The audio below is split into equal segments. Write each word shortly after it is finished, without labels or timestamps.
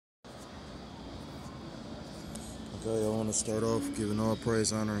Okay, I want to start off giving all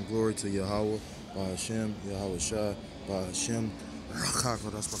praise, honor, and glory to Yahweh, by Hashem, Yahweh Shai, by Hashem,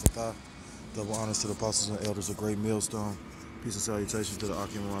 Rakakadasbakatah. Double honors to the apostles and elders of Great Millstone. Peace and salutations to the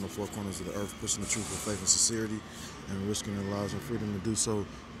Akim around the four corners of the earth, pushing the truth with faith and sincerity, and risking their lives and freedom to do so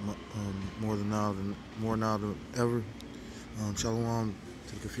more now than ever. Shalom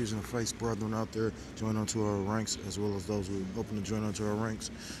to the confusion of faith brethren out there, join onto our ranks, as well as those who open to join onto our ranks.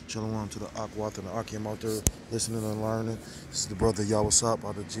 Shalom to the Akwat and the Akim out there listening and learning. This is the brother Yawasop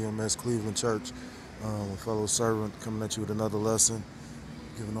out of GMS Cleveland Church, a fellow servant coming at you with another lesson,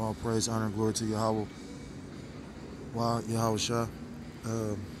 giving all praise, honor, and glory to Yahweh. Wow, Yahweh Shah.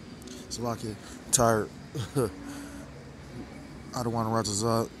 Salaki, tired. I don't want to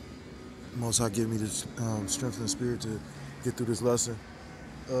Ratazat. Most High give me the strength and spirit to get through this lesson.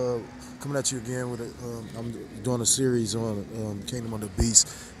 Coming at you again with I'm doing a series on Kingdom of the Beast,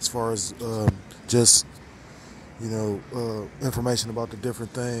 as far as just information about the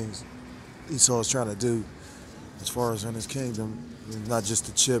different things Esau is trying to do as far as in his kingdom. Not just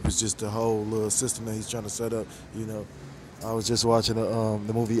the chip, it's just the whole little system that he's trying to set up. I was just watching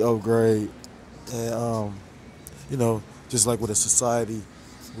the movie Upgrade, and just like with a society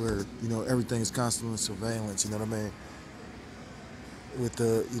where everything is constantly surveillance. You know what I mean? With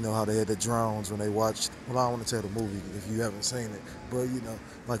the how they had the drones when they watched. Well, I don't want to tell the movie if you haven't seen it, but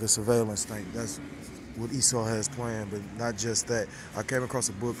like a surveillance thing. That's what Esau has planned, but not just that. I came across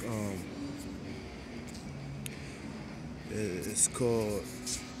a book. It's called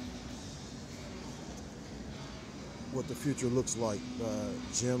 "What the Future Looks Like" by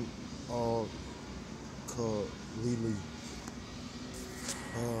Jim Al-Khalili.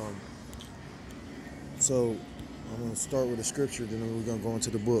 So I'm going to start with the scripture, then we're going to go into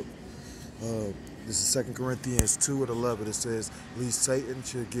the book. This is 2 Corinthians 2:11. It says, "Lest Satan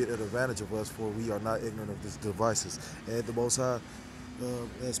should get an advantage of us, for we are not ignorant of his devices." And the Most High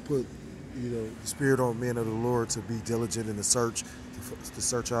has put, the spirit on men of the Lord to be diligent in the search, to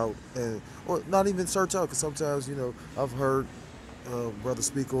search out, or not even search out, because sometimes, I've heard brothers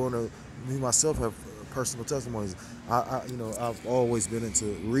speak on, me myself have personal testimonies. I've always been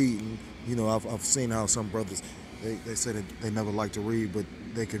into reading. I've seen how some brothers, they say that they never like to read, but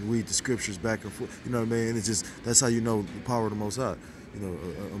they can read the scriptures back and forth. You know what I mean? And it's just, that's how you know the power of the Most High.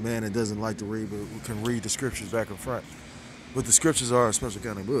 A man that doesn't like to read, but can read the scriptures back and front. But the scriptures are a special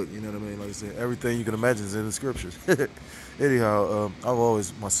kind of book. You know what I mean? Like I said, everything you can imagine is in the scriptures. Anyhow, I've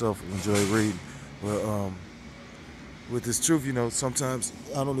always myself enjoyed reading. But with this truth, sometimes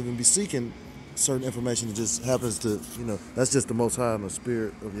I don't even be seeking certain information. It just happens to, that's just the Most High and the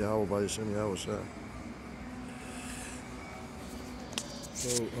spirit of Yahweh by Hashem Yahweh Shai. So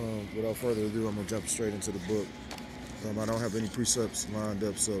without further ado, I'm going to jump straight into the book. I don't have any precepts lined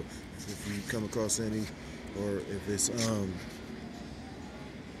up, so if you come across any, or if it's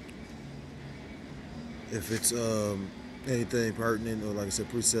anything pertinent, or like I said,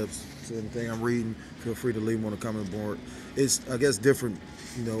 precepts to anything I'm reading, feel free to leave them on the comment board. It's, I guess, different,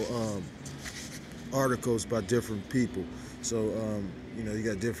 articles by different people. So, you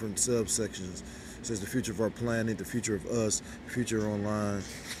got different subsections. It says the future of our planet, the future of us, the future online,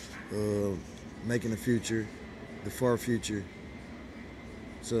 making the future, the far future.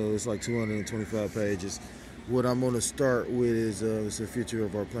 So it's like 225 pages. What I'm going to start with is it's the future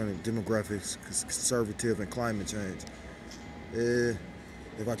of our planet, demographics, conservative, and climate change. If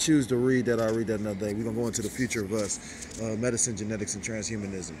I choose to read that, I'll read that another day. We're going to go into the future of us, medicine, genetics, and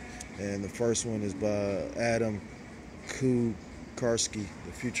transhumanism. And the first one is by Adam Kukarski,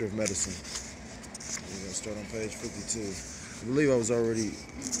 The Future of Medicine. We're going to start on page 52. I believe I was already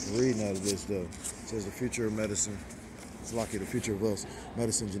reading out of this, though. It says the future of medicine. It's lucky, the future of us,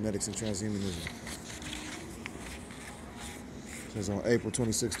 medicine, genetics, and transhumanism. It says on April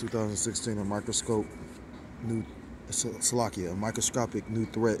 26, 2016, a microscopic new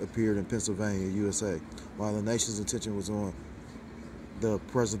threat appeared in Pennsylvania, USA. While the nation's attention was on the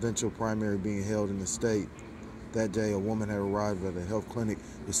presidential primary being held in the state, that day a woman had arrived at a health clinic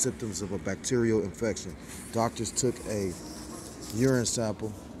with symptoms of a bacterial infection. Doctors took a urine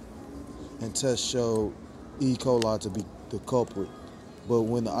sample and tests showed E. coli to be the culprit. But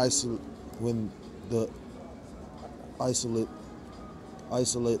when the isolate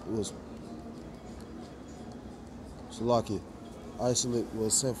was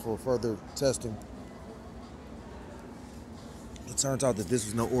sent for further testing, it turns out that this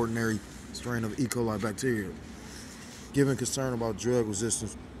was no ordinary strain of E. coli bacteria. Given concern about drug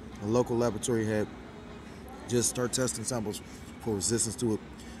resistance, a local laboratory had just started testing samples for resistance to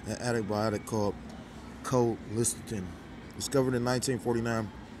an antibiotic called colistin. Discovered in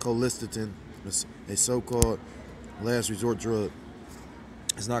 1949, colistin, a so-called last resort drug.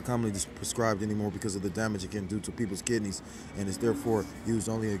 It's not commonly prescribed anymore because of the damage it can do to people's kidneys, and is therefore used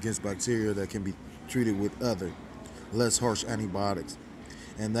only against bacteria that can be treated with other, less harsh antibiotics.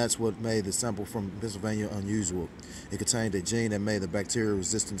 And that's what made the sample from Pennsylvania unusual. It contained a gene that made the bacteria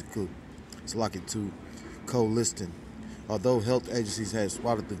resistant to colistin. Although health agencies had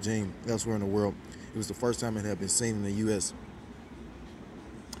spotted the gene elsewhere in the world, it was the first time it had been seen in the U.S.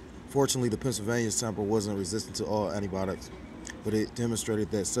 Fortunately, the Pennsylvania sample wasn't resistant to all antibiotics, but it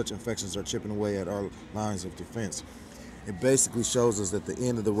demonstrated that such infections are chipping away at our lines of defense. It basically shows us that the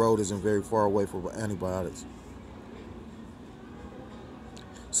end of the road isn't very far away from antibiotics,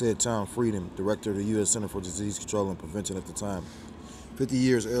 said Tom Frieden, director of the U.S. Center for Disease Control and Prevention at the time. 50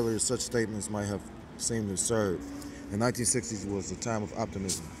 years earlier, such statements might have seemed absurd. The 1960s was a time of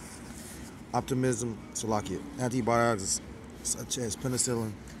optimism. Antibiotics such as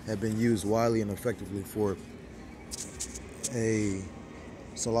penicillin had been used widely and effectively for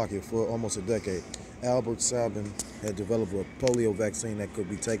almost a decade. Albert Sabin had developed a polio vaccine that could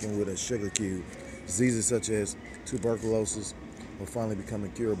be taken with a sugar cube. Diseases such as tuberculosis were finally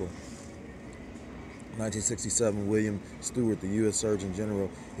becoming curable. In 1967, William Stewart, the U.S. Surgeon General,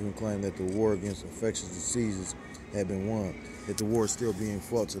 even claimed that the war against infectious diseases had been won, yet the war is still being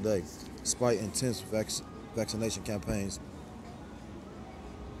fought today, despite intense vaccination campaigns.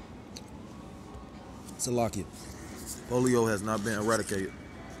 Polio has not been eradicated.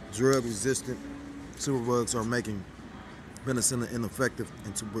 Drug-resistant superbugs are making penicillin ineffective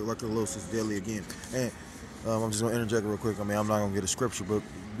and tuberculosis deadly again. And I'm just going to interject real quick. I'm not going to get a scripture, but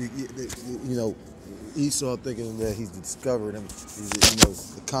Esau thinking that he's discovered and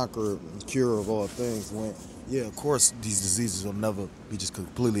the conqueror and cure of all things. When of course these diseases will never be just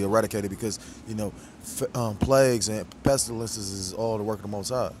completely eradicated because plagues and pestilences is all the work of the Most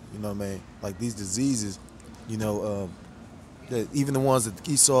High. Like these diseases, that even the ones that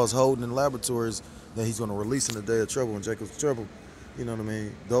Esau is holding in laboratories that he's going to release in the day of trouble and Jacob's trouble.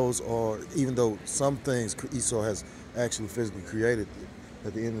 Those are, even though some things Esau has actually physically created,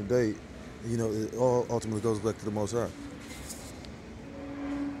 at the end of the day, it all ultimately goes back to the Most High.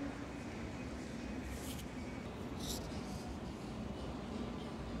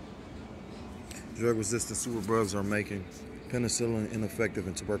 Drug-resistant superbugs are making penicillin ineffective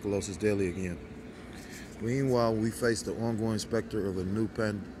and tuberculosis deadly again. Meanwhile, we face the ongoing specter of a new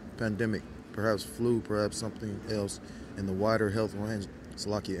pandemic, perhaps flu, perhaps something else, and the wider health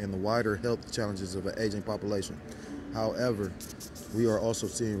challenges of an aging population. However, we are also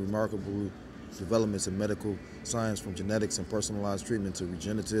seeing remarkable developments in medical science, from genetics and personalized treatment to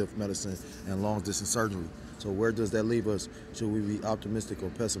regenerative medicine and long-distance surgery. So where does that leave us? Should we be optimistic or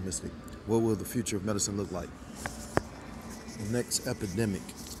pessimistic? What will the future of medicine look like? The next epidemic.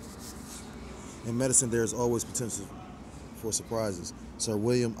 In medicine, there is always potential for surprises. Sir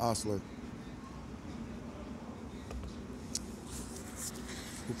William Osler,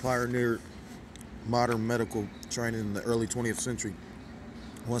 who pioneered modern medical training in the early 20th century,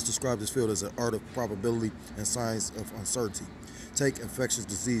 once described this field as an art of probability and science of uncertainty. Take infectious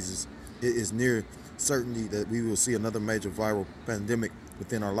diseases. It is near certainty that we will see another major viral pandemic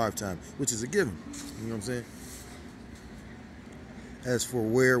within our lifetime, which is a given. You know what I'm saying? As for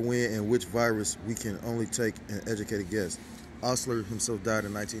where, when, and which virus, we can only take an educated guess. Osler himself died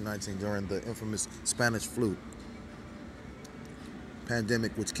in 1919 during the infamous Spanish flu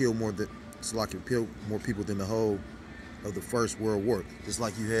pandemic, which killed more people than the whole of the First World War. Just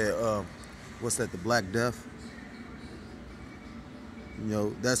like you had, the Black Death.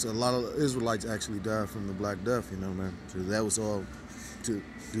 That's a lot of Israelites actually died from the Black Death. So that was all due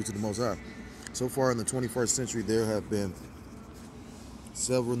to the Most High. So far in the 21st century, there have been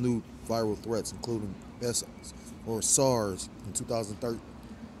several new viral threats, including SARS in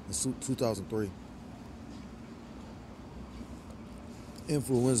 2003,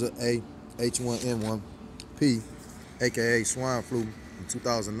 influenza A, H1N1, P, aka swine flu, in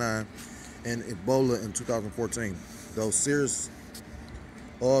 2009, and Ebola in 2014. Though serious,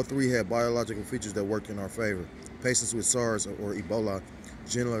 all three had biological features that worked in our favor. Patients with SARS or Ebola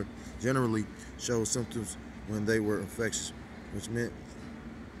generally showed symptoms when they were infectious, which meant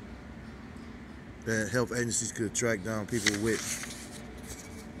that health agencies could track down people with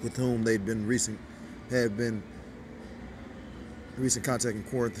whom they'd been recent contact and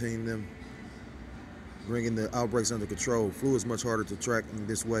quarantine them, bringing the outbreaks under control. Flu is much harder to track in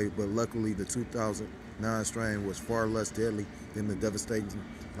this way, but luckily the 2009 strain was far less deadly than the devastating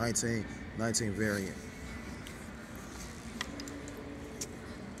 1919 variant.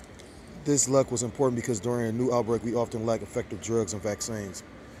 This luck was important because during a new outbreak, we often lack effective drugs and vaccines.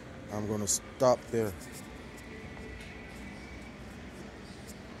 I'm going to stop there.